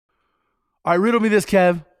All right, riddle me this,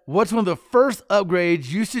 Kev. What's one of the first upgrades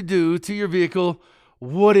you should do to your vehicle?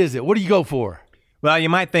 What is it? What do you go for? Well, you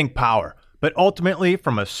might think power, but ultimately,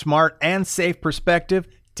 from a smart and safe perspective,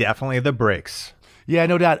 definitely the brakes. Yeah,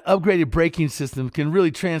 no doubt. Upgraded braking system can really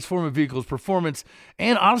transform a vehicle's performance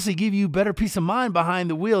and honestly give you better peace of mind behind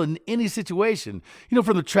the wheel in any situation. You know,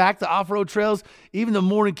 from the track to off-road trails, even the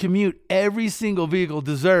morning commute, every single vehicle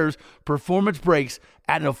deserves performance brakes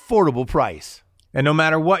at an affordable price. And no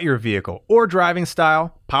matter what your vehicle or driving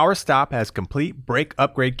style, PowerStop has complete brake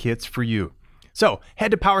upgrade kits for you. So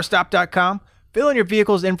head to PowerStop.com, fill in your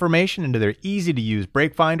vehicle's information into their easy-to-use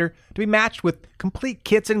brake finder to be matched with complete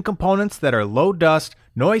kits and components that are low dust,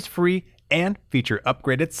 noise-free, and feature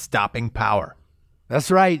upgraded stopping power.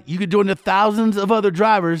 That's right. You could join the thousands of other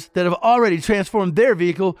drivers that have already transformed their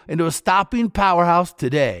vehicle into a stopping powerhouse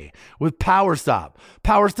today with PowerStop.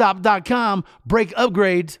 PowerStop.com, brake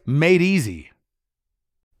upgrades made easy.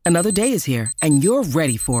 Another day is here, and you're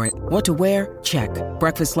ready for it. What to wear? Check.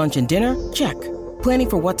 Breakfast, lunch, and dinner? Check. Planning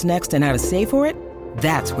for what's next and how to save for it?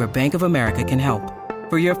 That's where Bank of America can help.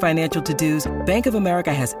 For your financial to-dos, Bank of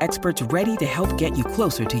America has experts ready to help get you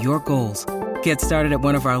closer to your goals. Get started at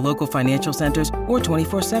one of our local financial centers or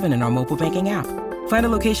 24/7 in our mobile banking app. Find a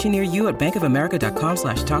location near you at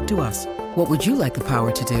bankofamerica.com/talktous. What would you like the power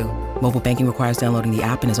to do? Mobile banking requires downloading the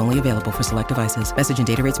app and is only available for select devices. Message and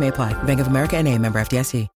data rates may apply. Bank of America N.A., member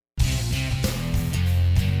FDIC.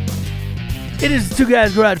 It is the Two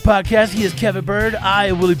Guys Garage Podcast. He is Kevin Bird. I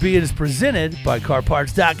am Willie B. It is presented by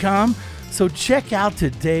CarParts.com. So check out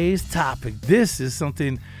today's topic. This is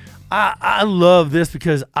something I love this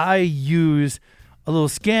because I use a little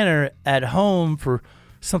scanner at home for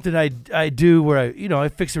something I do where I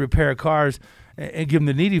fix and repair cars and give them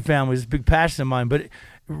to needy families. It's a big passion of mine. But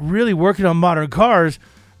really working on modern cars,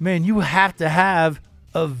 man, you have to have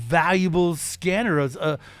a valuable scanner,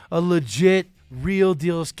 a legit, real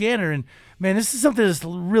deal scanner. And man, this is something that's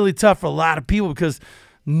really tough for a lot of people because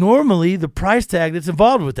normally the price tag that's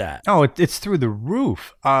involved with that. Oh, it's through the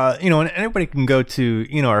roof. And anybody can go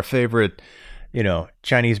to, our favorite,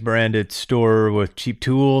 Chinese branded store with cheap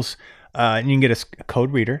tools, and you can get a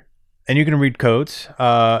code reader and you can read codes,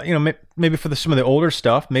 maybe for some of the older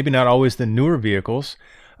stuff, maybe not always the newer vehicles,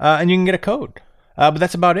 and you can get a code. But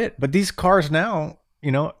that's about it. But these cars now,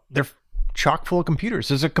 they're chock full of computers.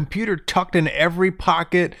 There's a computer tucked in every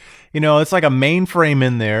pocket. It's like a mainframe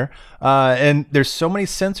in there. And there's so many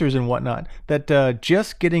sensors and whatnot that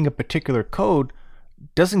just getting a particular code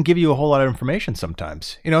doesn't give you a whole lot of information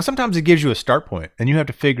sometimes. Sometimes it gives you a start point and you have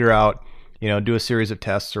to figure out, do a series of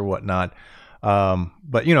tests or whatnot.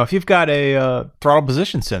 But if you've got a throttle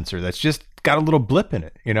position sensor that's just got a little blip in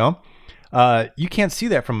it, you can't see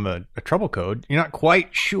that from a trouble code. You're not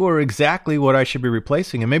quite sure exactly what I should be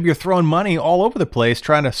replacing. And maybe you're throwing money all over the place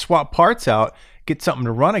trying to swap parts out, get something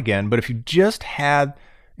to run again. But if you just had,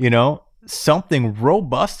 something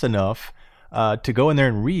robust enough to go in there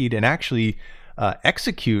and read and actually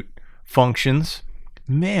execute functions,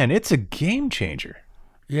 man, it's a game changer.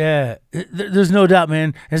 Yeah, there's no doubt,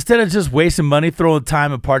 man. Instead of just wasting money throwing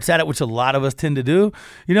time and parts at it, which a lot of us tend to do,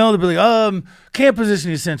 they'll be like, cam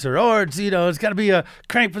positioning sensor, or it's got to be a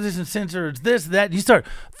crank position sensor, it's this, that. You start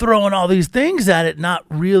throwing all these things at it, not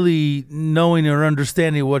really knowing or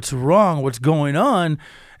understanding what's wrong, what's going on,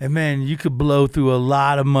 and man, you could blow through a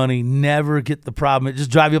lot of money, never get the problem. It just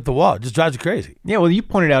drives you up the wall. It just drives you crazy. Yeah, well, you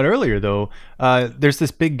pointed out earlier though, there's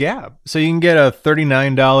this big gap. So you can get a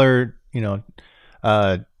 $39,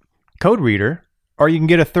 code reader, or you can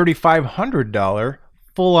get a $3,500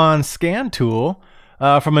 full-on scan tool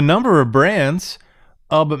from a number of brands.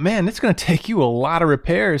 But man, it's going to take you a lot of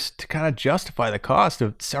repairs to kind of justify the cost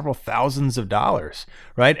of several thousands of dollars,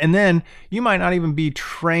 right? And then you might not even be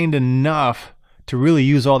trained enough to really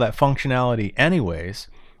use all that functionality anyways.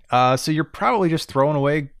 So you're probably just throwing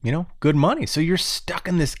away, good money. So you're stuck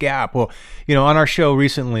in this gap. Well, on our show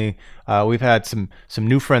recently, we've had some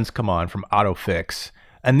new friends come on from AutoFix,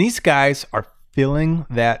 and these guys are filling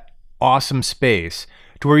that awesome space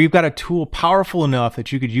to where you've got a tool powerful enough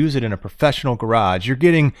that you could use it in a professional garage. You're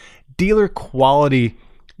getting dealer quality,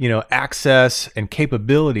 access and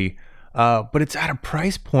capability, but it's at a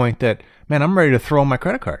price point that, man, I'm ready to throw in my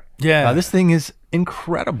credit card. Yeah, this thing is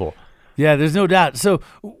incredible. Yeah, there's no doubt. So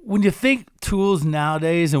when you think tools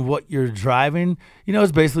nowadays and what you're driving,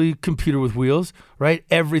 it's basically a computer with wheels, right?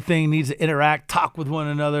 Everything needs to interact, talk with one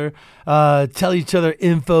another, tell each other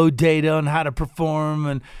info, data on how to perform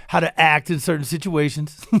and how to act in certain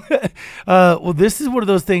situations. Well, this is one of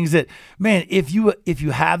those things that, man, if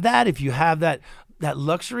you have that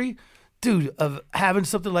luxury, dude, of having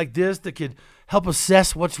something like this that could help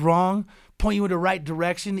assess what's wrong, point you in the right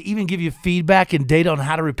direction, even give you feedback and data on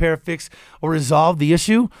how to repair, fix, or resolve the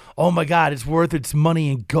issue, oh my God, it's worth its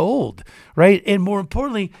money in gold, right? And more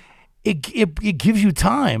importantly, it gives you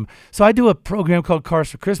time. So I do a program called Cars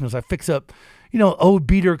for Christmas. I fix up, old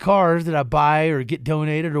beater cars that I buy or get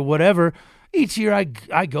donated or whatever. Each year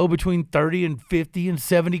I go between 30 and 50 and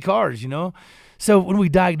 70 cars, So when we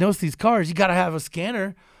diagnose these cars, you got to have a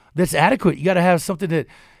scanner that's adequate. You got to have something that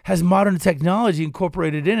has modern technology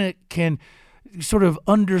incorporated in it, can sort of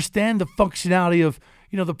understand the functionality of,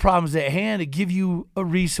 the problems at hand, and give you a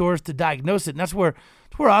resource to diagnose it. And that's where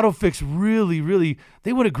AutoFix really,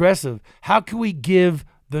 they went aggressive. How can we give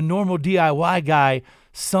the normal DIY guy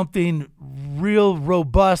something real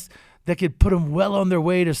robust that could put them well on their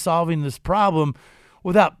way to solving this problem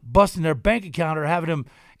without busting their bank account or having them,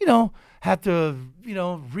 have to,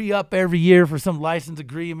 re-up every year for some license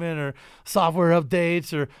agreement or software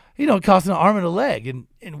updates or, costing an arm and a leg.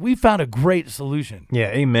 And we found a great solution. Yeah,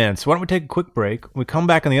 amen. So why don't we take a quick break? When we come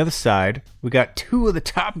back on the other side, we got two of the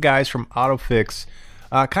top guys from AutoFix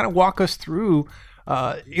kind of walk us through,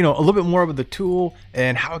 a little bit more of the tool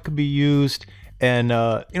and how it could be used, and,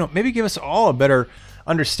 maybe give us all a better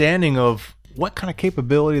understanding of what kind of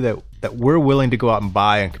capability that we're willing to go out and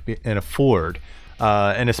buy and afford.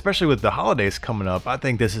 And especially with the holidays coming up, I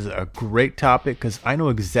think this is a great topic because I know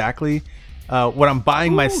exactly what I'm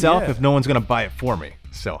buying myself if no one's going to buy it for me.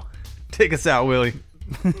 So take us out, Willie.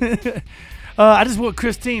 I just want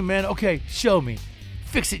Christine, man. Okay, show me.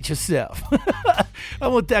 Fix it yourself. I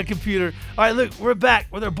want that computer. All right, look, we're back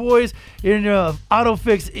with our boys in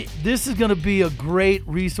AutoFix. This is going to be a great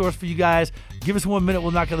resource for you guys. Give us 1 minute.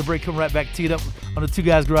 We'll knock out the break. Come right back. Tee it up on the Two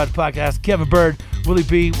Guys Garage podcast. Kevin Bird, Willie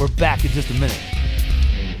B. We're back in just a minute.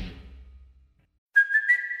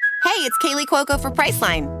 Hey, it's Kaylee Cuoco for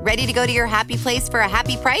Priceline. Ready to go to your happy place for a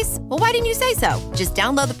happy price? Well, why didn't you say so? Just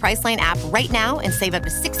download the Priceline app right now and save up to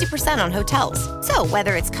 60% on hotels. So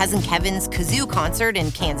whether it's Cousin Kevin's Kazoo Concert in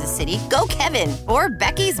Kansas City, go Kevin, or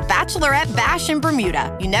Becky's Bachelorette Bash in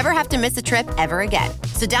Bermuda, you never have to miss a trip ever again.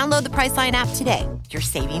 So download the Priceline app today. Your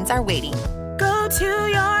savings are waiting. Go to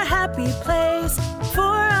your happy place for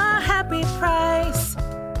a happy price.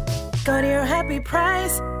 Go to your happy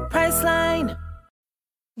price, Priceline.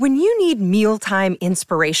 When you need mealtime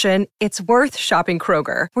inspiration, it's worth shopping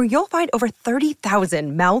Kroger, where you'll find over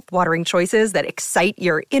 30,000 mouth-watering choices that excite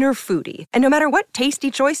your inner foodie. And no matter what tasty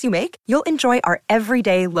choice you make, you'll enjoy our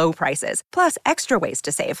everyday low prices, plus extra ways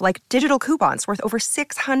to save, like digital coupons worth over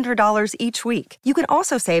 $600 each week. You can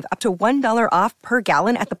also save up to $1 off per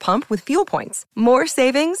gallon at the pump with fuel points. More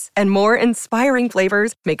savings and more inspiring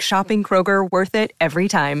flavors make shopping Kroger worth it every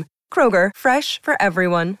time. Kroger, fresh for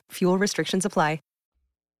everyone. Fuel restrictions apply.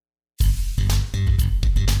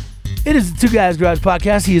 It is the Two Guys Garage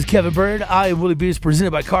podcast. He is Kevin Bird. I am Willie B. It's presented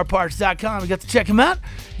by CarParts.com. You got to check him out.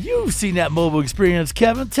 You've seen that mobile experience,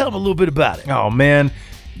 Kevin. Tell him a little bit about it. Oh, man.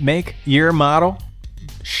 Make, year, model,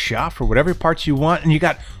 shop for whatever parts you want. And you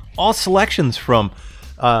got all selections from,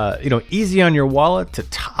 easy on your wallet to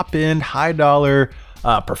top-end, high-dollar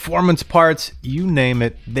performance parts. You name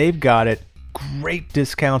it. They've got it. Great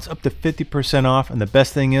discounts, up to 50% off. And the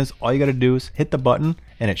best thing is, all you got to do is hit the button,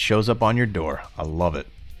 and it shows up on your door. I love it.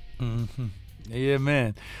 Mm-hmm. Yeah,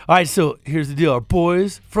 man. All right, so here's the deal. Our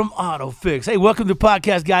boys from AutoFix. Hey, welcome to the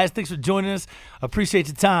podcast, guys. Thanks for joining us. I appreciate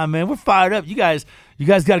your time, man. We're fired up. You guys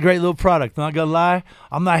got a great little product. I'm not going to lie.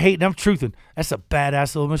 I'm not hating. I'm truthing. That's a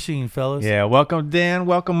badass little machine, fellas. Yeah, welcome, Dan.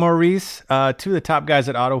 Welcome, Maurice, two of the top guys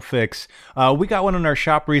at AutoFix. We got one in our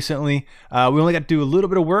shop recently. We only got to do a little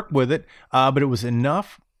bit of work with it, but it was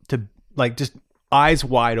enough to, just eyes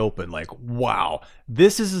wide open. Wow,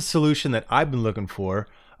 this is a solution that I've been looking for.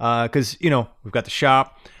 Because, we've got the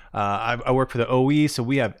shop. I work for the OE, so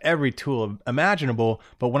we have every tool imaginable.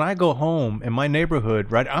 But when I go home in my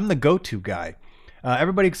neighborhood, right, I'm the go-to guy.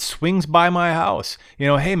 Everybody swings by my house.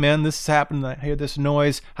 Hey, man, this has happened. I hear this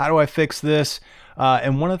noise. How do I fix this?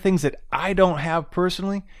 And one of the things that I don't have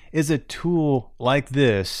personally is a tool like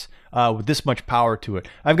this with this much power to it.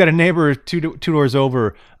 I've got a neighbor two doors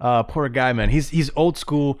over, poor guy, man. He's old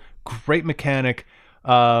school, great mechanic,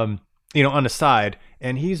 on the side.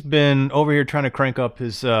 And he's been over here trying to crank up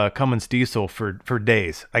his Cummins diesel for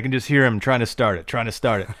days. I can just hear him trying to start it.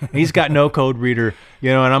 And he's got no code reader,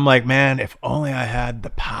 and I'm like, man, if only I had the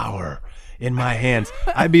power in my hands.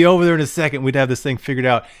 I'd be over there in a second. We'd have this thing figured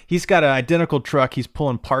out. He's got an identical truck. He's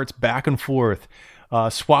pulling parts back and forth,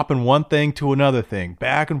 swapping one thing to another thing.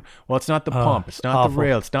 It's not the pump. It's not the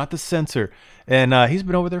rail. It's not the sensor. And he's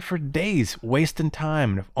been over there for days, wasting time.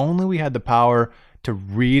 And if only we had the power to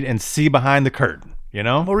read and see behind the curtain. you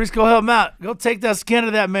know? Maurice, go help him out. Go take that scan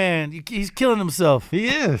of that man. He's killing himself. He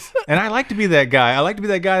is. And I like to be that guy. I like to be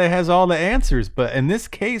that guy that has all the answers. But in this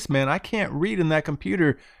case, man, I can't read in that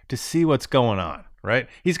computer to see what's going on, right?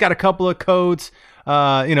 He's got a couple of codes,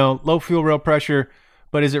 low fuel rail pressure.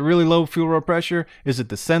 But is it really low fuel rail pressure? Is it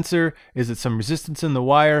the sensor? Is it some resistance in the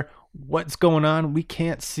wire? What's going on? We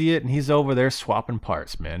can't see it. And he's over there swapping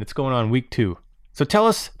parts, man. It's going on week 2. So tell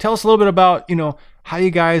us a little bit about, how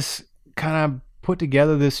you guys kind of put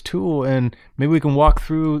together this tool, and maybe we can walk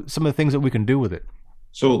through some of the things that we can do with it.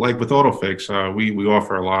 So like with AutoFix, we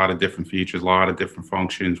offer a lot of different features, a lot of different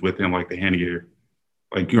functions within like the hand gear,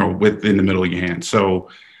 within the middle of your hand. So,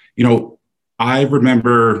 I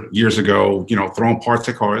remember years ago, throwing parts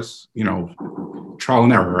at cars, trial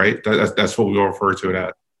and error, right? That's what we all refer to it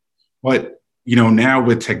as. But, now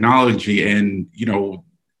with technology and,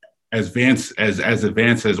 as advanced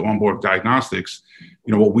as onboard diagnostics,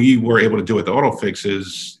 what we were able to do with the AutoFix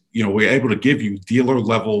is, we're able to give you dealer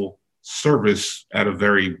level service at a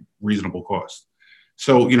very reasonable cost.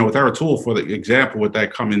 So, with our tool, for the example, with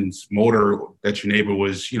that Cummins motor that your neighbor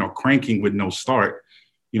was, cranking with no start,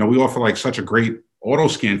 we offer like such a great auto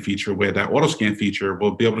scan feature where that auto scan feature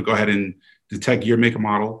will be able to go ahead and detect year, make, and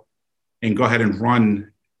model and go ahead and run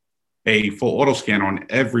a full auto scan on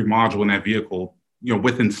every module in that vehicle,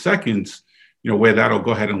 within seconds, where that'll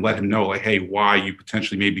go ahead and let him know, like, hey, why you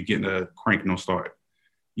potentially may be getting a crank no start.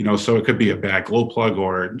 So it could be a bad glow plug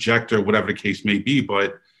or injector, whatever the case may be.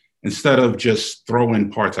 But instead of just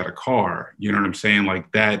throwing parts at a car, you know what I'm saying? Like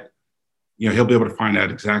that, he'll be able to find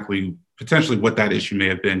out exactly potentially what that issue may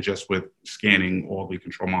have been just with scanning all the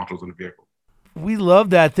control modules in the vehicle. We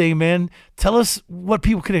love that thing, man. Tell us what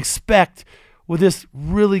people can expect with this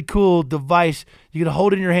really cool device. You can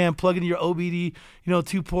hold it in your hand, plug it in your OBD,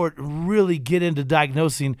 2-port, really get into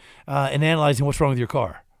diagnosing and analyzing what's wrong with your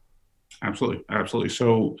car. Absolutely.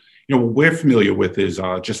 So, what we're familiar with is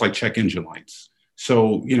just like check engine lights.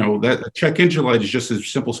 So, that check engine light is just a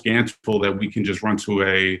simple scan tool that we can just run to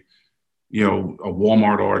a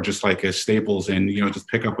Walmart or just like a Staples and, just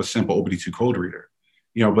pick up a simple OBD2 code reader.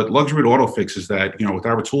 But luxury with AutoFix is that, with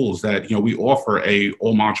our tools that, we offer a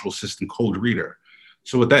all module system code reader.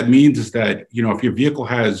 So what that means is that, if your vehicle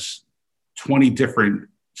has 20 different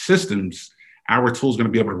systems, our tool is going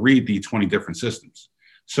to be able to read the 20 different systems.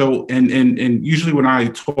 So, and usually when I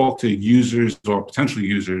talk to users or potential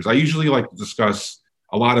users, I usually like to discuss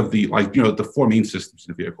a lot of the, the 4 main systems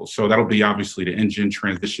in the vehicle. So that'll be obviously the engine,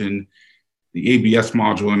 transmission, the ABS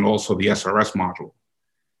module, and also the SRS module.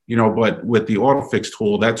 But with the AutoFix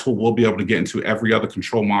tool, that tool will be able to get into every other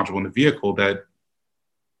control module in the vehicle that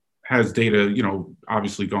has data,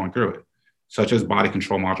 obviously going through it, such as body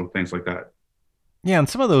control module, things like that. Yeah, and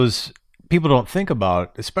some of those people don't think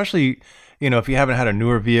about, especially, if you haven't had a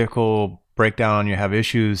newer vehicle breakdown, you have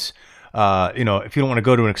issues, if you don't want to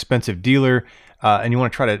go to an expensive dealer and you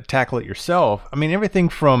want to try to tackle it yourself. I mean, everything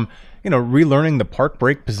from, relearning the park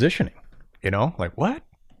brake positioning, like what?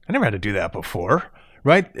 I never had to do that before.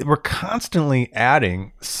 Right? We're constantly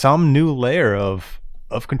adding some new layer of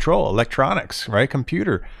control, electronics, right?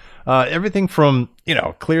 Computer, everything from,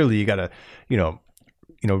 clearly you got to,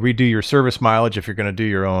 redo your service mileage if you're going to do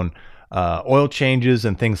your own oil changes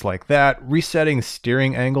and things like that, resetting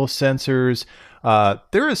steering angle sensors.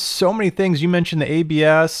 There is so many things. You mentioned the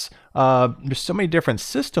ABS. There's so many different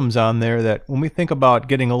systems on there that when we think about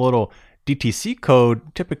getting a little DTC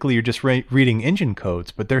code, typically you're just reading engine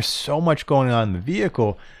codes, but there's so much going on in the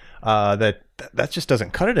vehicle that just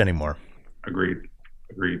doesn't cut it anymore. Agreed.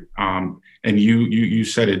 And you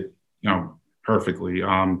said it, perfectly.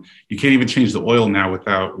 You can't even change the oil now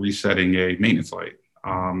without resetting a maintenance light.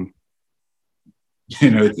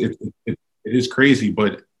 It is crazy,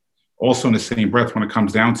 but also in the same breath, when it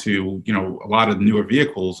comes down to, a lot of newer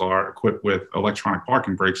vehicles are equipped with electronic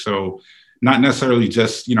parking brakes. So not necessarily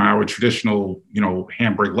just, our traditional,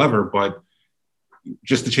 handbrake lever, but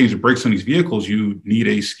just to change the brakes on these vehicles, you need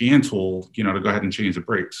a scan tool, to go ahead and change the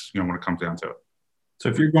brakes, when it comes down to it. So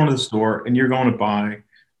if you're going to the store and you're going to buy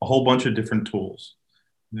a whole bunch of different tools,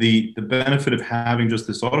 the benefit of having just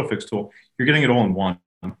this AutoFix tool, you're getting it all in one.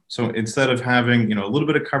 So instead of having, a little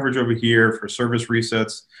bit of coverage over here for service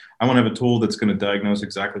resets, I want to have a tool that's going to diagnose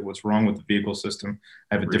exactly what's wrong with the vehicle system.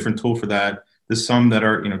 I have a different tool for that. There's some that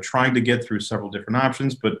are, trying to get through several different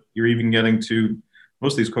options, but you're even getting to,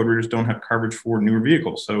 most of these code readers don't have coverage for newer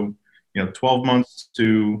vehicles. So, 12 months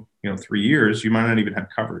to, 3 years, you might not even have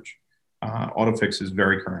coverage. AutoFix is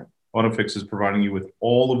very current. AutoFix is providing you with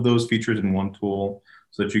all of those features in one tool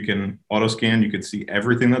so that you can auto scan, you can see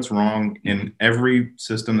everything that's wrong in every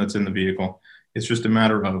system that's in the vehicle. It's just a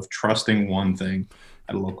matter of trusting one thing.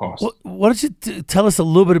 at a low cost. Why don't you tell us a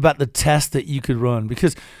little bit about the test that you could run?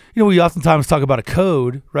 Because, we oftentimes talk about a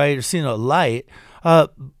code, right, or seeing a light.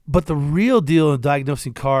 But the real deal in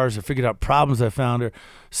diagnosing cars or figuring out problems I found are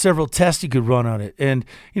several tests you could run on it. And,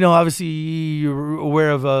 obviously you're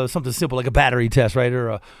aware of something simple like a battery test, right?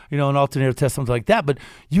 Or, an alternator test, something like that. But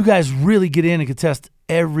you guys really get in and can test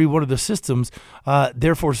every one of the systems,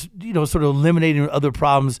 therefore, sort of eliminating other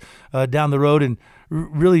problems down the road and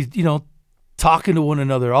really, talking to one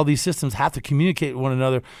another. All these systems have to communicate with one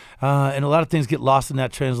another, and a lot of things get lost in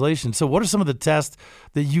that translation. So what are some of the tests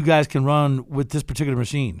that you guys can run with this particular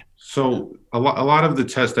machine? So a lot of the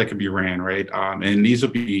tests that can be ran, right? And these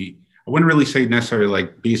will be, I wouldn't really say necessarily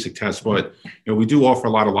like basic tests, but we do offer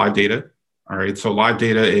a lot of live data. All right. So live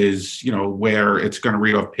data is, where it's going to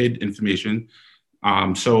read off PID information.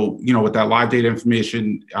 So with that live data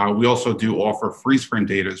information, we also do offer freeze frame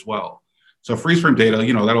data as well. So freeze frame data,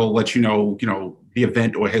 that'll let you know, the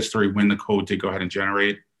event or history when the code did go ahead and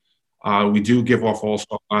generate. We do give off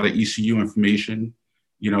also a lot of ECU information,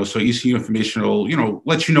 so ECU information will,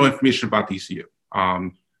 let you know information about the ECU.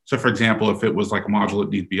 So for example, if it was like a module that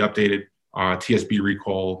needs to be updated, TSB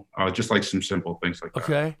recall, just like some simple things like that.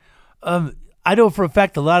 Okay. I know for a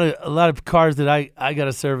fact a lot of cars that I got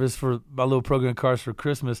a service for my little program cars for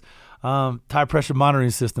Christmas, tire pressure monitoring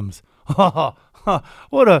systems.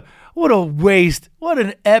 What a waste. What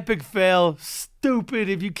an epic fail. Stupid.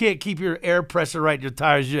 If you can't keep your air pressure right in your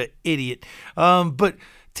tires, you're an idiot. But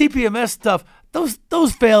TPMS stuff,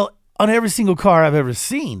 those fail on every single car I've ever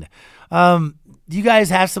seen. Do you guys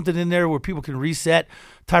have something in there where people can reset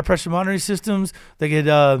tire pressure monitoring systems? They could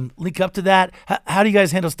link up to that. How do you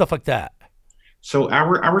guys handle stuff like that? So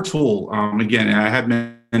our tool, again, I had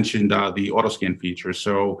mentioned the auto scan feature.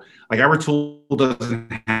 So like our tool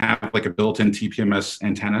doesn't have like a built-in TPMS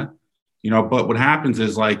antenna, but what happens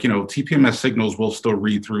is like, TPMS signals will still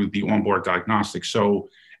read through the onboard diagnostics. So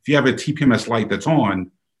if you have a TPMS light that's on,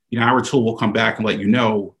 our tool will come back and let you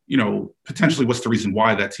know, potentially what's the reason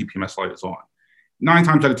why that TPMS light is on. 9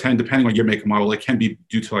 times out of 10, depending on your make and model, it can be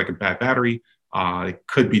due to like a bad battery. It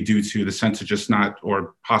could be due to the sensor just not,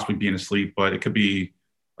 or possibly being asleep, but it could be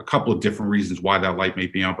a couple of different reasons why that light may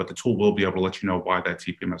be on, but the tool will be able to let you know why that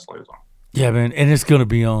TPMS light is on. Yeah, man. And it's going to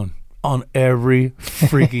be on every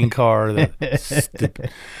freaking car.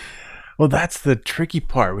 Stupid. Well, that's the tricky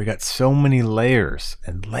part. We got so many layers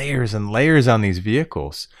and layers and layers on these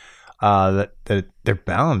vehicles that they're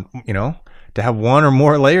bound, to have one or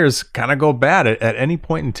more layers kind of go bad at any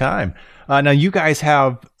point in time. Now, you guys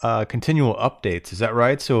have continual updates. Is that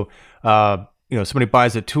right? So, somebody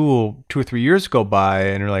buys a tool 2 or 3 years go by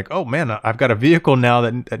and you're like, oh, man, I've got a vehicle now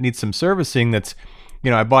that needs some servicing that's,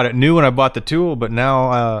 I bought it new when I bought the tool, but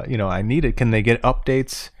now, I need it. Can they get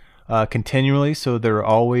updates continually so they're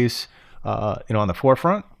always, on the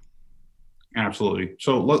forefront? Absolutely.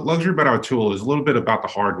 So Luxury About Our Tool is a little bit about the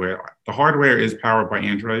hardware. The hardware is powered by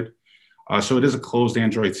Android. So it is a closed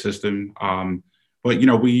Android system. But,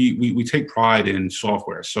 we take pride in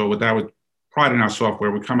software. So with pride in our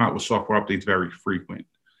software, we come out with software updates very frequent.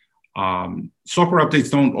 Software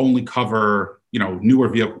updates don't only cover, newer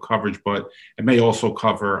vehicle coverage, but it may also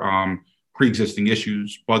cover pre-existing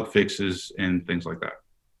issues, bug fixes, and things like that.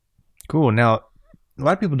 Cool. Now, a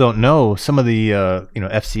lot of people don't know some of the,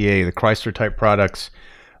 FCA, the Chrysler type products,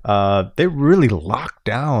 they really locked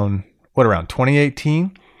down, around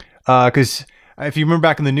 2018? Because if you remember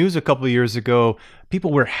back in the news a couple of years ago,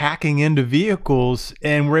 people were hacking into vehicles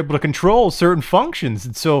and were able to control certain functions.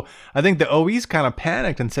 And so I think the OEs kind of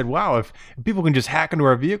panicked and said, wow, if people can just hack into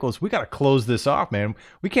our vehicles, we got to close this off, man.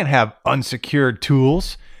 We can't have unsecured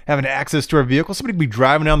tools having access to our vehicles. Somebody could be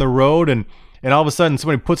driving down the road and all of a sudden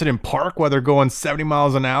somebody puts it in park while they're going 70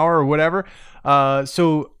 miles an hour or whatever.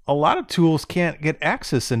 So a lot of tools can't get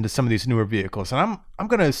access into some of these newer vehicles. And I'm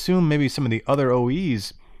going to assume maybe some of the other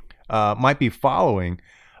OEs might be following.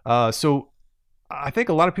 So I think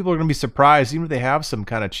a lot of people are going to be surprised, even if they have some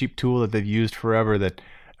kind of cheap tool that they've used forever, that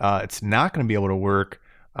it's not going to be able to work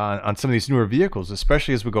on some of these newer vehicles,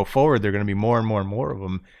 especially as we go forward. There are going to be more and more and more of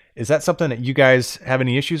them. Is that something that you guys have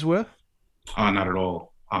any issues with? Not at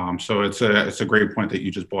all. So it's a great point that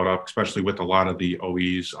you just brought up, especially with a lot of the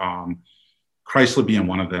OEs. Chrysler being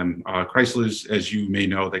one of them. Chrysler's, as you may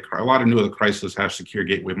know, a lot of new of the Chryslers have secure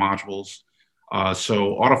gateway modules.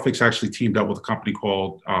 So AutoFix actually teamed up with a company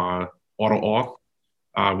called AutoAuth,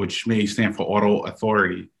 which may stand for Auto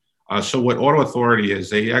Authority. So what Auto Authority is,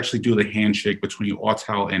 they actually do the handshake between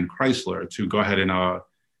Autel and Chrysler to go ahead and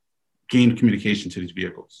gain communication to these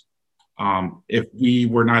vehicles. If we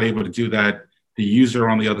were not able to do that, the user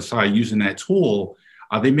on the other side using that tool,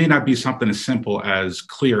 they may not be something as simple as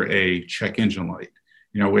clear a check engine light.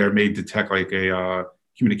 where it may detect like a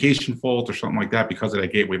communication fault or something like that because of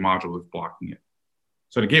that gateway module that's blocking it.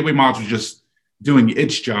 So the gateway module is just doing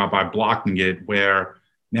its job by blocking it, where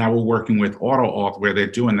now we're working with AutoAuth where they're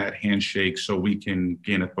doing that handshake so we can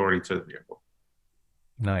gain authority to the vehicle.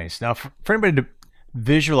 Nice. Now, for anybody to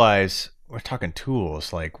visualize, we're talking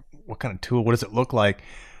tools, like what kind of tool, what does it look like?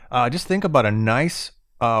 Just think about a nice,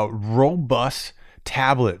 robust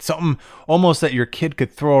tablet, something almost that your kid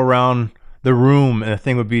could throw around the room and the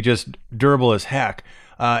thing would be just durable as heck.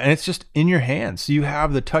 And it's just in your hands. So you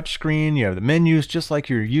have the touch screen, you have the menus just like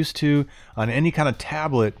you're used to on any kind of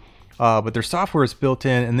tablet, but their software is built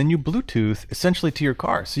in, and then you Bluetooth essentially to your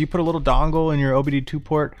car. So you put a little dongle in your OBD2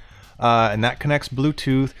 port, and that connects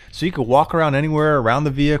Bluetooth. So you can walk around anywhere around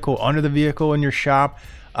the vehicle, under the vehicle, in your shop,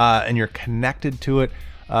 and you're connected to it.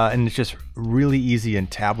 And it's just really easy in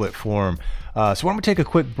tablet form. So why don't we take a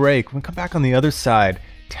quick break? When we come back on the other side,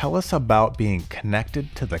 tell us about being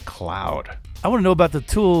connected to the cloud. I want to know about the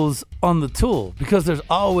tools on the tool, because there's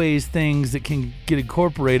always things that can get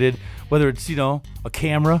incorporated, whether it's, a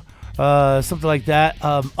camera, something like that,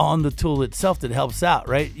 on the tool itself that helps out,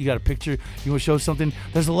 right? You got a picture, you want to show something.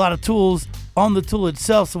 There's a lot of tools on the tool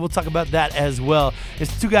itself, so we'll talk about that as well.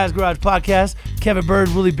 It's the Two Guys Garage Podcast. Kevin Bird,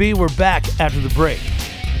 Willie B. We're back after the break.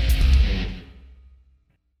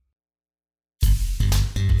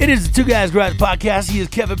 It is the Two Guys Garage Podcast. He is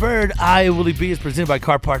Kevin Bird. I, Willie B. is presented by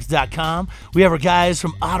CarParts.com. We have our guys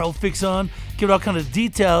from AutoFix on, giving all kind of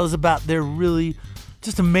details about their really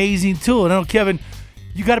just amazing tool. And I know, Kevin,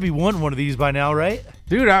 you got to be wanting one of these by now, right?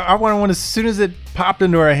 Dude, I wanted one as soon as it popped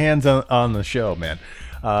into our hands on the show, man.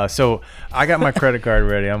 So I got my credit card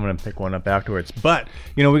ready. I'm going to pick one up afterwards. But,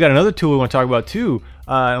 we got another tool we want to talk about too.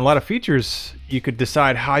 And a lot of features, you could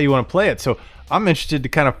decide how you want to play it. So I'm interested to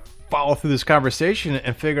kind of follow through this conversation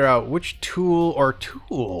and figure out which tool or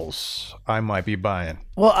tools I might be buying.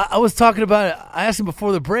 Well, I was talking about it. I asked him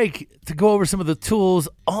before the break to go over some of the tools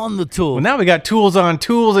on the tool. Well, now we got tools on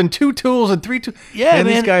tools and 2 tools and 3 tools. Yeah, and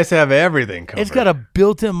man, these guys have everything covered. It's got a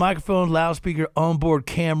built-in microphone, loudspeaker, onboard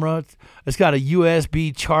camera. It's got a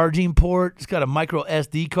USB charging port. It's got a micro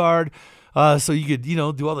SD card, so you could,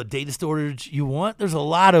 do all the data storage you want. There's a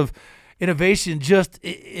lot of innovation just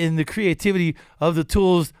in the creativity of the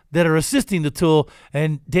tools that are assisting the tool.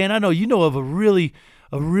 And Dan, I know you know of a really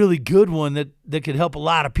good one that could help a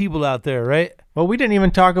lot of people out there, right? Well, we didn't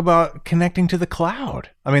even talk about connecting to the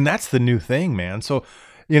cloud. I mean, that's the new thing, man. So,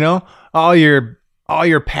 all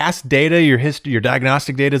your past data, your history, your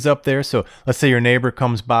diagnostic data is up there. So let's say your neighbor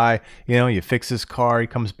comes by, you fix his car, he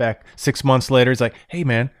comes back 6 months later, he's like, hey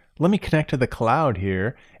man, let me connect to the cloud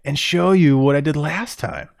here and show you what I did last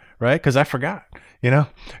time. Right? Because I forgot, you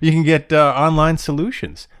can get online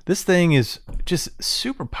solutions. This thing is just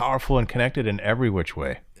super powerful and connected in every which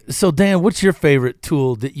way. So Dan, what's your favorite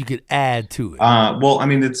tool that you could add to it? Well, I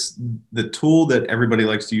mean, it's the tool that everybody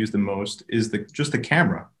likes to use the most is just the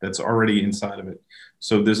camera that's already inside of it.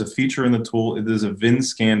 So there's a feature in the tool. There's a VIN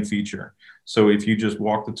scan feature. So if you just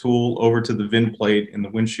walk the tool over to the VIN plate in the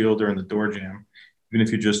windshield or in the door jamb, even if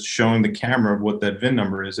you're just showing the camera what that VIN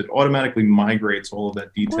number is, it automatically migrates all of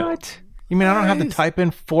that detail. What? You mean I don't have to type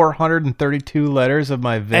in 432 letters of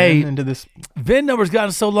my VIN into this? VIN numbers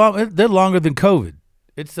gotten so long, they're longer than COVID.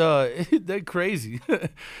 It's they're crazy.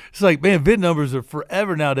 It's like, man, VIN numbers are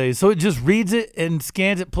forever nowadays. So it just reads it and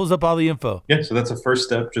scans it, pulls up all the info. Yeah, so that's a first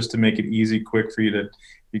step just to make it easy, quick for you to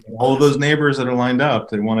all of those neighbors that are lined up.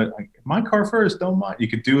 They want to, my car first, don't mind. You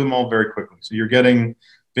could do them all very quickly. So you're getting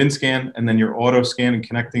VIN scan, and then your auto scan and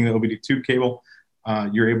connecting the OBD2 cable,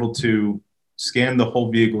 you're able to scan the whole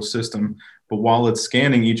vehicle system. But while it's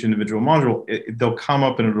scanning each individual module, they'll come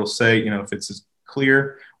up and it'll say, if it's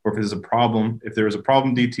clear or if there's a problem. If there is a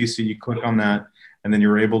problem, DTC, you click on that, and then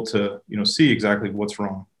you're able to, see exactly what's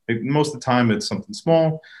wrong. Most of the time, it's something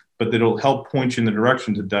small, but it'll help point you in the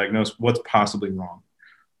direction to diagnose what's possibly wrong.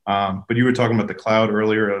 But you were talking about the cloud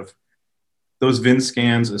earlier of those VIN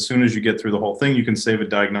scans. As soon as you get through the whole thing, you can save a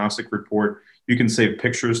diagnostic report. You can save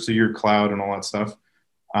pictures to your cloud and all that stuff.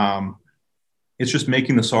 It's just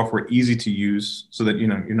making the software easy to use so that,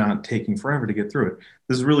 you're not taking forever to get through it.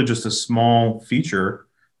 This is really just a small feature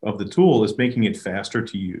of the tool, is making it faster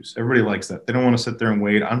to use. Everybody likes that. They don't want to sit there and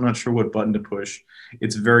wait. I'm not sure what button to push.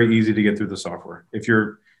 It's very easy to get through the software. If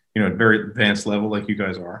you're, at very advanced level like you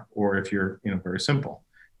guys are, or if you're, very simple,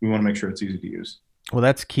 we want to make sure it's easy to use. Well,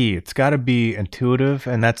 that's key. It's got to be intuitive,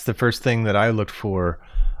 and that's the first thing that I looked for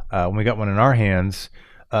when we got one in our hands.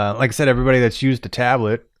 Like I said, everybody that's used a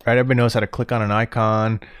tablet, right? Everybody knows how to click on an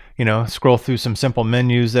icon, scroll through some simple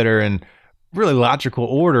menus that are in really logical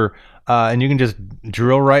order, and you can just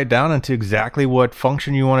drill right down into exactly what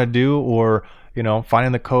function you want to do, or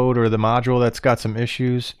finding the code or the module that's got some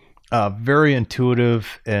issues. Very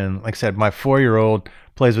intuitive. And like I said, my 4-year-old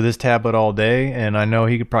plays with his tablet all day, and I know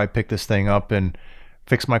he could probably pick this thing up and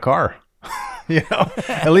fix my car.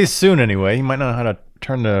 At least soon anyway. He might not know how to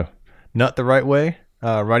turn the nut the right way,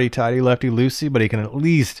 righty tighty, lefty loosey, but he can at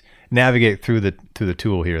least navigate through the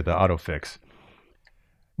tool here, the AutoFix.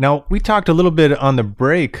 Now, we talked a little bit on the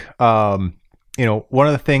break. One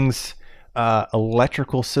of the things,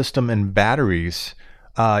 electrical system and batteries.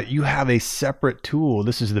 You have a separate tool.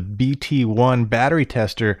 This is the BT1 battery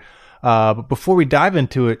tester. But before we dive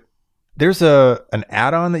into it, there's an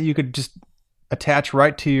add-on that you could just attach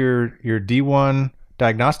right to your D1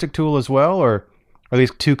 diagnostic tool as well, or are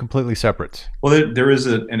these two completely separate? Well, there is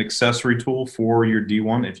an accessory tool for your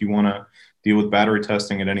D1 if you want to deal with battery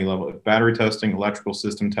testing at any level. Battery testing, electrical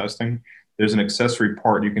system testing, there's an accessory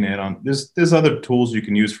part you can add on. There's other tools you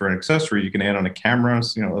can use for an accessory. You can add on a camera,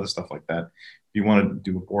 other stuff like that if you want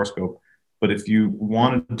to do a borescope. But if you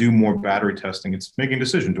want to do more battery testing, it's making a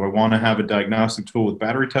decision. Do I want to have a diagnostic tool with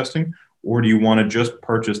battery testing, or do you want to just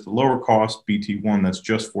purchase the lower cost BT1 that's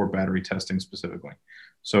just for battery testing specifically?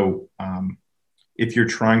 So if you're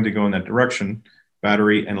trying to go in that direction,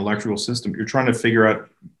 battery and electrical system, you're trying to figure out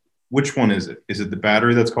which one is it? Is it the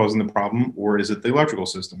battery that's causing the problem, or is it the electrical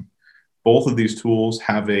system? Both of these tools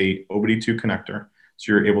have a OBD2 connector,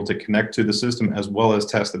 so you're able to connect to the system as well as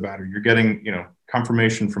test the battery. You're getting,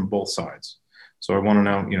 confirmation from both sides. So I want to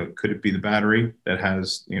know, could it be the battery that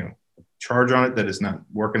has, charge on it that is not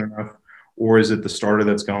working enough, or is it the starter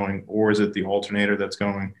that's going, or is it the alternator that's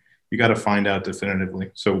going? You got to find out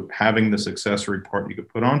definitively. So having this accessory part you could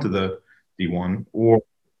put onto the D1, or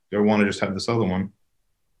do I want to just have this other one?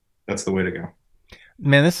 That's the way to go.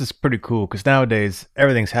 Man, this is pretty cool because nowadays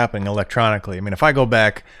everything's happening electronically. I mean, if I go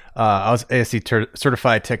back, I was ASE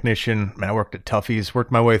certified technician. I worked at Tuffy's,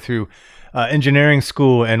 worked my way through engineering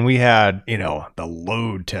school, and we had, the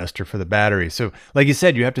load tester for the battery. So like you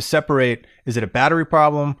said, you have to separate, is it a battery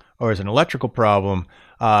problem or is it an electrical problem?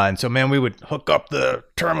 And so, man, we would hook up the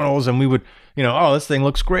terminals and we would, this thing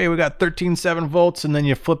looks great. We got 13.7 volts. And then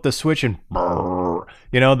you flip the switch and,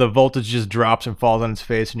 the voltage just drops and falls on its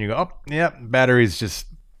face. And you go, oh, yeah, batteries just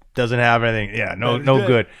doesn't have anything. Yeah, no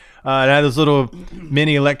good. It had this little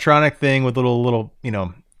mini electronic thing with little,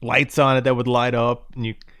 lights on it that would light up. And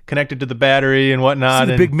you connect it to the battery and whatnot.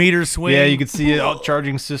 See the big meter swing. Yeah, you could see all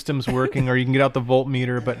charging systems working, or you can get out the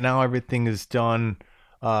voltmeter. But now everything is done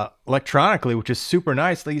electronically, which is super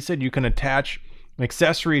nice. Like you said, you can attach an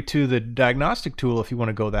accessory to the diagnostic tool if you want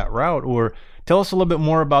to go that route. Or tell us a little bit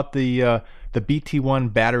more about the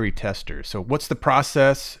BT1 battery tester. So what's the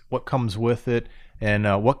process, what comes with it, and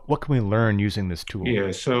what can we learn using this tool?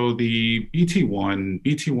 Yeah, so the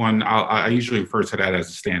BT1, I usually refer to that as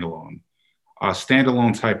a standalone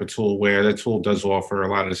type of tool, where that tool does offer a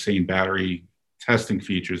lot of the same battery testing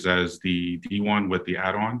features as the D1 with the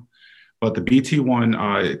add-on. But the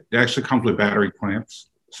BT1, it actually comes with battery clamps.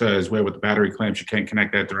 So as well with the battery clamps, you can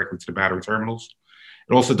connect that directly to the battery terminals.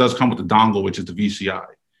 It also does come with the dongle, which is the VCI.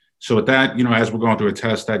 So with that, as we're going through a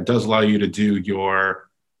test, that does allow you to do your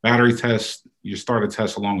battery test, your starter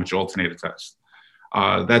test, along with your alternator test.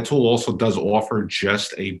 That tool also does offer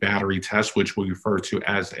just a battery test, which we refer to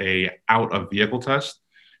as a out of vehicle test.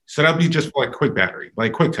 So that'd be just like quick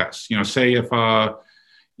tests. Say if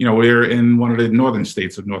we're in one of the northern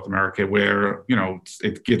states of North America where,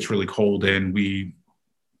 it gets really cold and we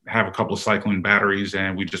have a couple of cycling batteries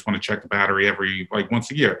and we just want to check the battery every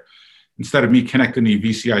once a year. Instead of me connecting the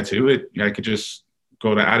VCI to it, I could just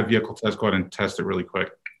go to out of vehicle test, go ahead and test it really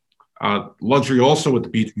quick. Luxury also with the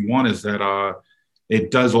BT1 is that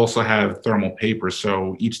it does also have thermal paper.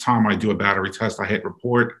 So each time I do a battery test, I hit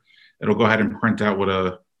report, it'll go ahead and print out with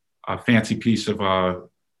a fancy piece of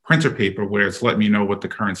printer paper where it's letting me know what the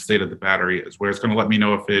current state of the battery is, where it's going to let me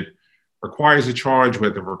know if it requires a charge,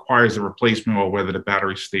 whether it requires a replacement, or whether the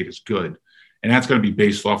battery state is good. And that's going to be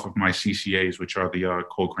based off of my CCAs, which are the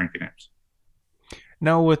cold cranking amps.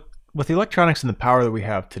 Now, with the electronics and the power that we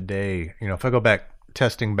have today, if I go back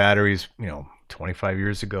testing batteries, 25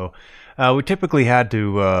 years ago, we typically had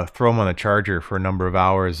to throw them on the charger for a number of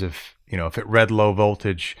hours if it read low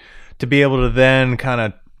voltage, to be able to then kind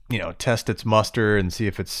of, test its muster and see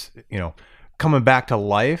if it's, coming back to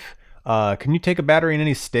life. Can you take a battery in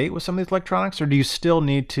any state with some of these electronics, or do you still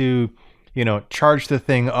need to, charge the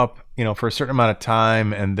thing up, for a certain amount of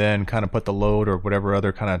time and then kind of put the load or whatever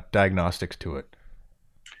other kind of diagnostics to it?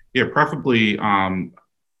 Yeah, preferably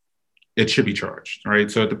it should be charged,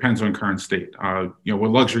 right? So it depends on current state. We're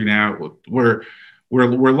luxury now. We're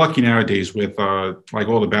lucky nowadays with all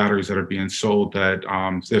the batteries that are being sold that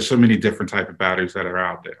there's so many different type of batteries that are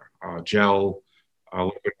out there. gel,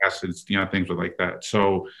 liquid acids, things like that.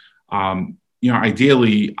 So,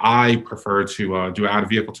 ideally, I prefer to do out of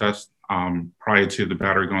vehicle tests prior to the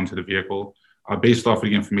battery going to the vehicle, based off of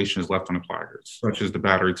the information is left on the placards, such as the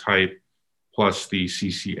battery type plus the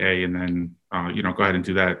CCA, and then go ahead and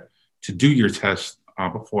do that to do your test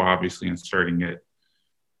before obviously inserting it.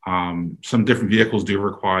 Some different vehicles do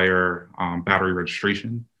require battery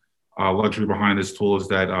registration. Luxury behind this tool is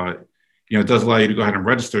that it does allow you to go ahead and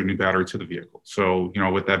register a new battery to the vehicle. So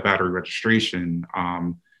with that battery registration,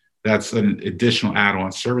 that's an additional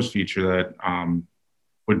add-on service feature that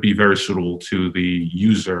would be very suitable to the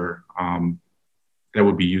user that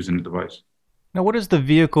would be using the device. Now, what does the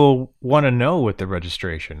vehicle want to know with the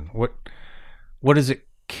registration? What does it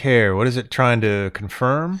care? What is it trying to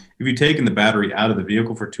confirm? If you've taken the battery out of the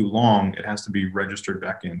vehicle for too long, it has to be registered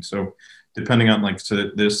back in. So depending on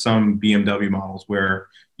so there's some BMW models where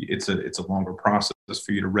it's a longer process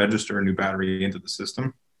for you to register a new battery into the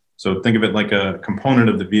system. So think of it like a component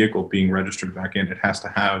of the vehicle being registered back in. It has to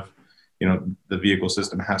have, the vehicle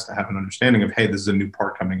system has to have an understanding of, hey, this is a new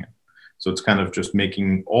part coming in. So it's kind of just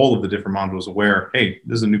making all of the different modules aware, hey,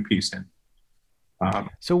 this is a new piece in.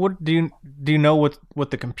 So what do you know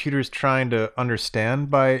what the computer is trying to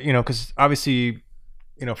understand by, because obviously,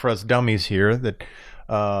 for us dummies here that,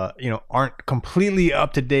 aren't completely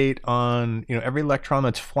up to date on, every electron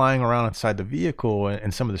that's flying around inside the vehicle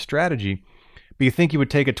and some of the strategy. But you think you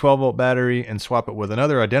would take a 12-volt battery and swap it with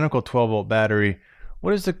another identical 12-volt battery.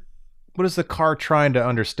 What is the car trying to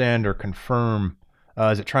understand or confirm?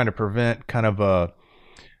 Is it trying to prevent kind of a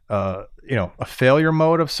failure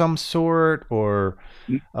mode of some sort, or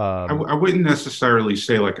I wouldn't necessarily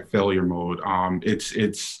say like a failure mode. It's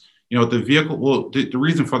the vehicle. Well, the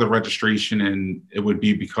reason for the registration, and it would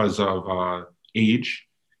be because of age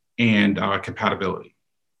and compatibility.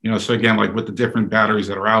 So again, like with the different batteries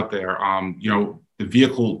that are out there,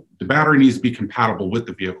 the battery needs to be compatible with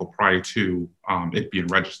the vehicle prior to it being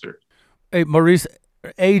registered. Hey, Maurice,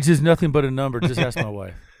 age is nothing but a number. Just ask my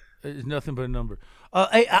wife. It's nothing but a number.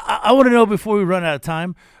 Hey, I want to know before we run out of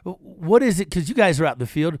time, what is it, because you guys are out in the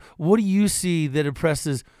field, what do you see that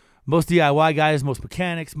impresses most DIY guys, most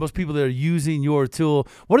mechanics, most people that are using your tool?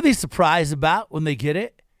 What are they surprised about when they get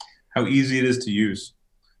it? How easy it is to use.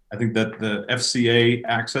 I think that the FCA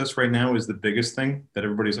access right now is the biggest thing that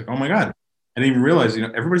everybody's like, oh my God. I didn't even realize,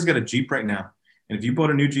 everybody's got a Jeep right now. And if you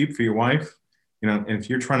bought a new Jeep for your wife, and if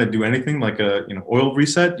you're trying to do anything like a, oil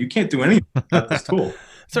reset, you can't do anything without this tool.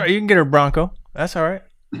 Sorry, you can get her Bronco. That's all right.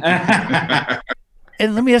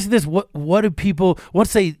 And let me ask you this: what do people,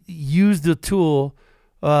 once they use the tool,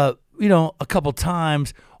 a couple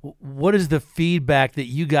times, what is the feedback that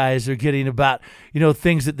you guys are getting about,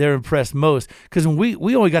 things that they're impressed most? Because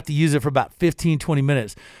we only got to use it for about 15, 20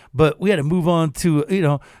 minutes, but we had to move on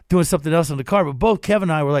to, doing something else in the car. But both Kevin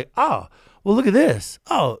and I were like, oh, well, look at this.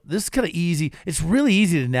 Oh, this is kind of easy. It's really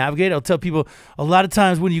easy to navigate. I'll tell people a lot of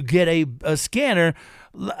times when you get a scanner,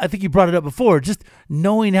 I think you brought it up before, just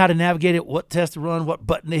knowing how to navigate it, what test to run, what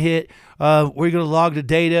button to hit, where you're going to log the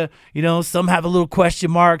data. Some have a little question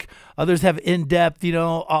mark. Others have in-depth,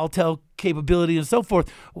 all tell capability and so forth.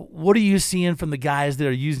 What are you seeing from the guys that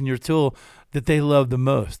are using your tool that they love the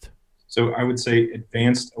most? So I would say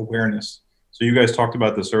advanced awareness. So you guys talked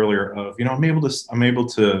about this earlier of, I'm able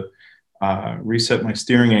to reset my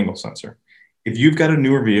steering angle sensor. If you've got a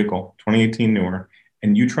newer vehicle, 2018 newer,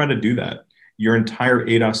 and you try to do that, your entire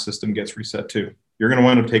ADAS system gets reset too. You're going to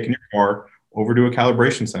wind up taking your car over to a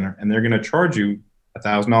calibration center, and they're going to charge you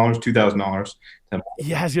 $1,000, $2,000.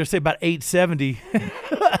 Yeah, I was going to say about $870.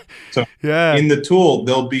 So yeah, in the tool,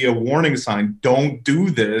 there'll be a warning sign: don't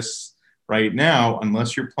do this right now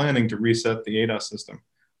unless you're planning to reset the ADAS system.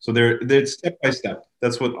 So they're step by step.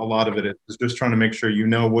 That's what a lot of it is. It's just trying to make sure you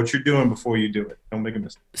know what you're doing before you do it. Don't make a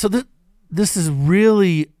mistake. So this is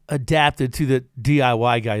really adapted to the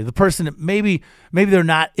DIY guy, the person that maybe they're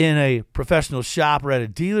not in a professional shop or at a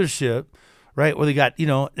dealership, right, where they got an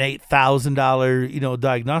 $8,000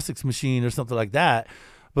 diagnostics machine or something like that.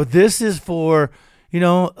 But this is for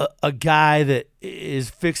a guy that is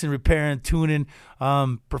fixing, repairing, tuning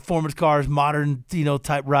performance cars, modern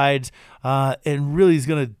type rides, and really is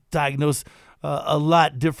going to diagnose a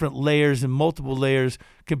lot different layers and multiple layers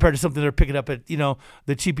compared to something they're picking up at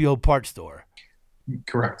the cheapy old parts store.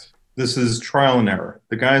 Correct. This is trial and error.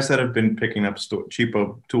 The guys that have been picking up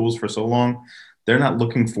cheapo tools for so long, they're not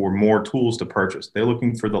looking for more tools to purchase. They're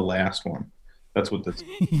looking for the last one. That's what this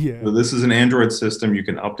is. Yeah. So this is an Android system. You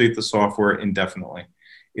can update the software indefinitely.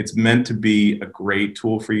 It's meant to be a great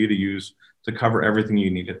tool for you to use to cover everything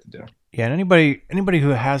you need it to do. Yeah, and anybody who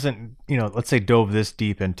hasn't, let's say dove this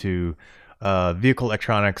deep into vehicle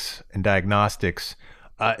electronics and diagnostics,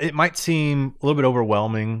 it might seem a little bit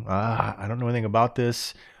overwhelming. I don't know anything about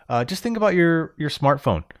this. Just think about your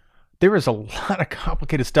smartphone. There is a lot of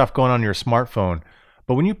complicated stuff going on in your smartphone,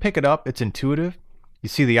 but when you pick it up, it's intuitive. You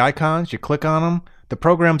see the icons, you click on them, the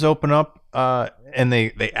programs open up, and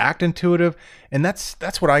they act intuitive. And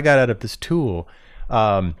that's what I got out of this tool.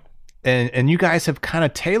 And you guys have kind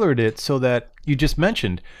of tailored it so that you just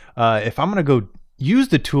mentioned, if I'm going to go use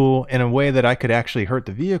the tool in a way that I could actually hurt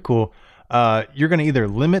the vehicle, you're going to either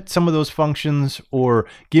limit some of those functions or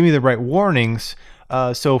give me the right warnings.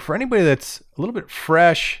 So for anybody that's a little bit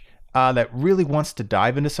fresh, that really wants to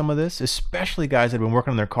dive into some of this, especially guys that have been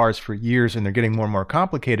working on their cars for years and they're getting more and more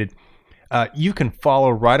complicated, you can follow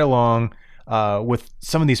right along with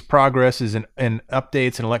some of these progresses and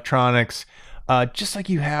updates and electronics, just like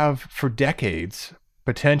you have for decades,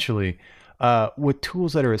 potentially, with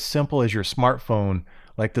tools that are as simple as your smartphone,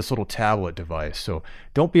 like this little tablet device. So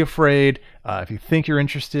don't be afraid. If you think you're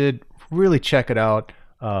interested, really check it out.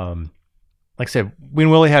 Like I said, we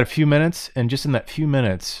and Willie had a few minutes, and just in that few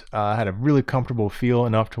minutes, I had a really comfortable feel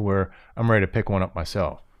enough to where I'm ready to pick one up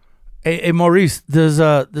myself. Hey, Maurice, does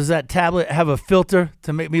that tablet have a filter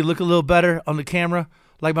to make me look a little better on the camera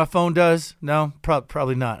like my phone does? No,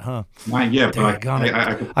 probably not, huh? Not yet, but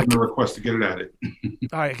I could put a request to get it added.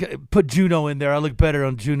 All right, put Juno in there. I look better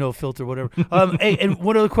on Juno filter, whatever. Hey, and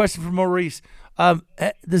one other question for Maurice.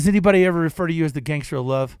 Does anybody ever refer to you as the gangster of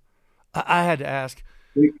love? I had to ask.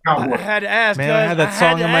 I had to ask. Man, I had that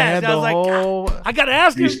song in my head the whole... I got to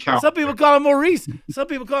ask him. Some people call him Maurice. Some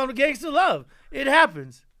people call him the gangster of love. It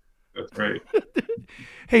happens. That's right.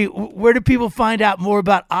 Hey, where do people find out more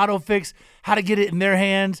about AutoFix, how to get it in their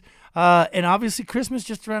hands? And obviously Christmas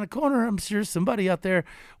just around the corner. I'm sure somebody out there,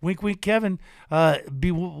 wink, wink, Kevin,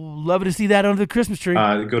 be loving to see that under the Christmas tree.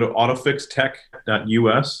 Go to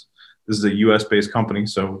autofixtech.us. This is a US-based company,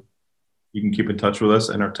 so you can keep in touch with us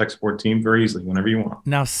and our tech support team very easily whenever you want.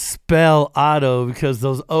 Now spell auto, because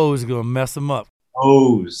those O's are going to mess them up.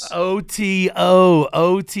 O's. O-T-O,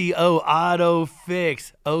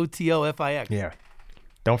 AutoFix, O-T-O-F-I-X. Yeah.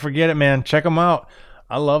 Don't forget it, man. Check them out.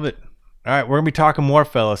 I love it. All right, we're gonna be talking more,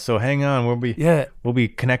 fellas. So hang on. We'll be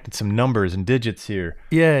connecting some numbers and digits here.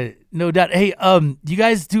 Yeah, no doubt. Hey, you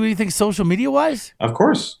guys do anything social media wise? Of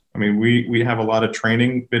course. I mean, we have a lot of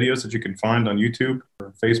training videos that you can find on YouTube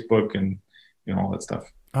or Facebook and all that stuff.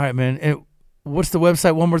 All right, man. And what's the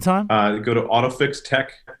website one more time? Go to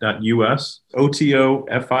autofixtech.us.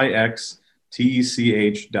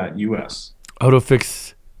 OTOFIXTECH.us.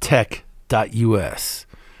 Autofixtech.us.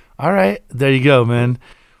 All right, there you go, man.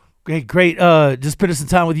 Hey, great. Just spending some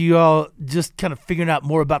time with you all, just kind of figuring out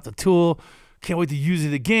more about the tool. Can't wait to use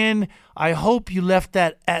it again. I hope you left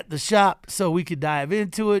that at the shop so we could dive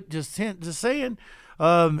into it. Just saying.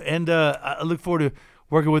 And I look forward to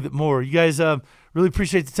working with it more. You guys really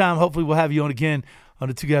appreciate the time. Hopefully we'll have you on again on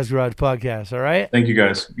the Two Guys Garage podcast. All right? Thank you,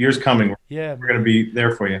 guys. Year's coming. Yeah. We're going to be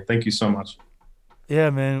there for you. Thank you so much.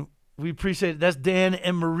 Yeah, man. We appreciate it. That's Dan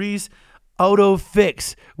and Maurice.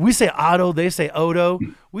 AutoFix. We say auto, they say Odo.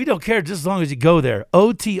 We don't care just as long as you go there.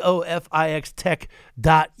 OTOFIX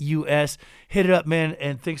tech.us. Hit it up, man,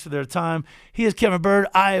 and thanks for their time. He is Kevin Bird.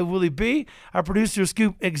 I am Willie B. Our producer,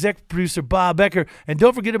 Scoop, exec producer, Bob Becker. And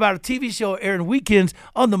don't forget about our TV show airing weekends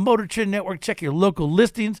on the Motor Trend Network. Check your local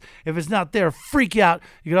listings. If it's not there, freak out.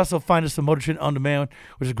 You can also find us on Motor Trend On Demand,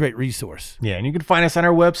 which is a great resource. Yeah, and you can find us on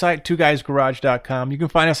our website, twoguysgarage.com. You can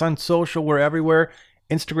find us on social. We're everywhere.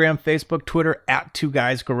 Instagram, Facebook, Twitter, at Two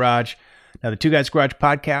Guys Garage. Now, the Two Guys Garage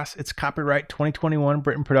podcast, it's copyright 2021,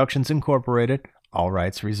 Britain Productions Incorporated. All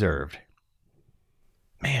rights reserved.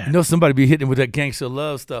 Man. You know somebody be hitting with that gangster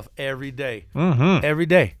love stuff every day. Mm-hmm. Every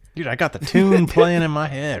day. Dude, I got the tune playing in my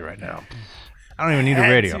head right now. I don't even need a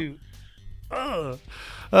radio.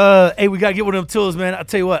 Hey, we got to get one of them tools, man. I'll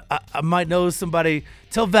tell you what, I might know somebody.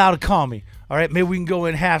 Tell Val to call me. All right, maybe we can go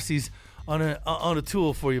in halfsies on a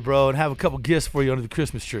tool for you, bro, and have a couple gifts for you under the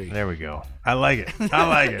Christmas tree. There we go. I like it. I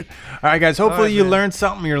like it. All right, guys. Hopefully you learned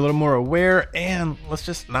something. You're a little more aware, and let's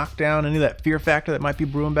just knock down any of that fear factor that might be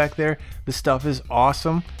brewing back there. This stuff is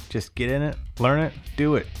awesome. Just get in it, learn it,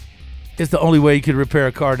 do it. It's the only way you can repair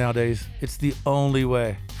a car nowadays. It's the only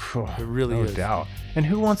way. It really is. No doubt. And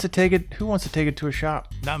who wants to take it? Who wants to take it to a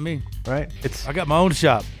shop? Not me. Right? I got my own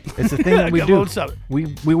shop. It's the thing that we do. My own shop.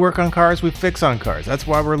 We work on cars. We fix on cars. That's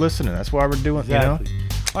why we're listening. That's why we're doing. Exactly. You know.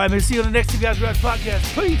 All right, man. See you on the next Two Guys Garage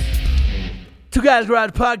podcast. Peace. Two Guys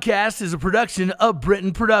Garage podcast is a production of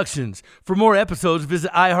Britain Productions. For more episodes, visit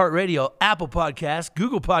iHeartRadio, Apple Podcasts,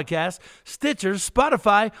 Google Podcasts, Stitcher,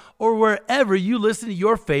 Spotify, or wherever you listen to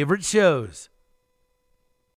your favorite shows.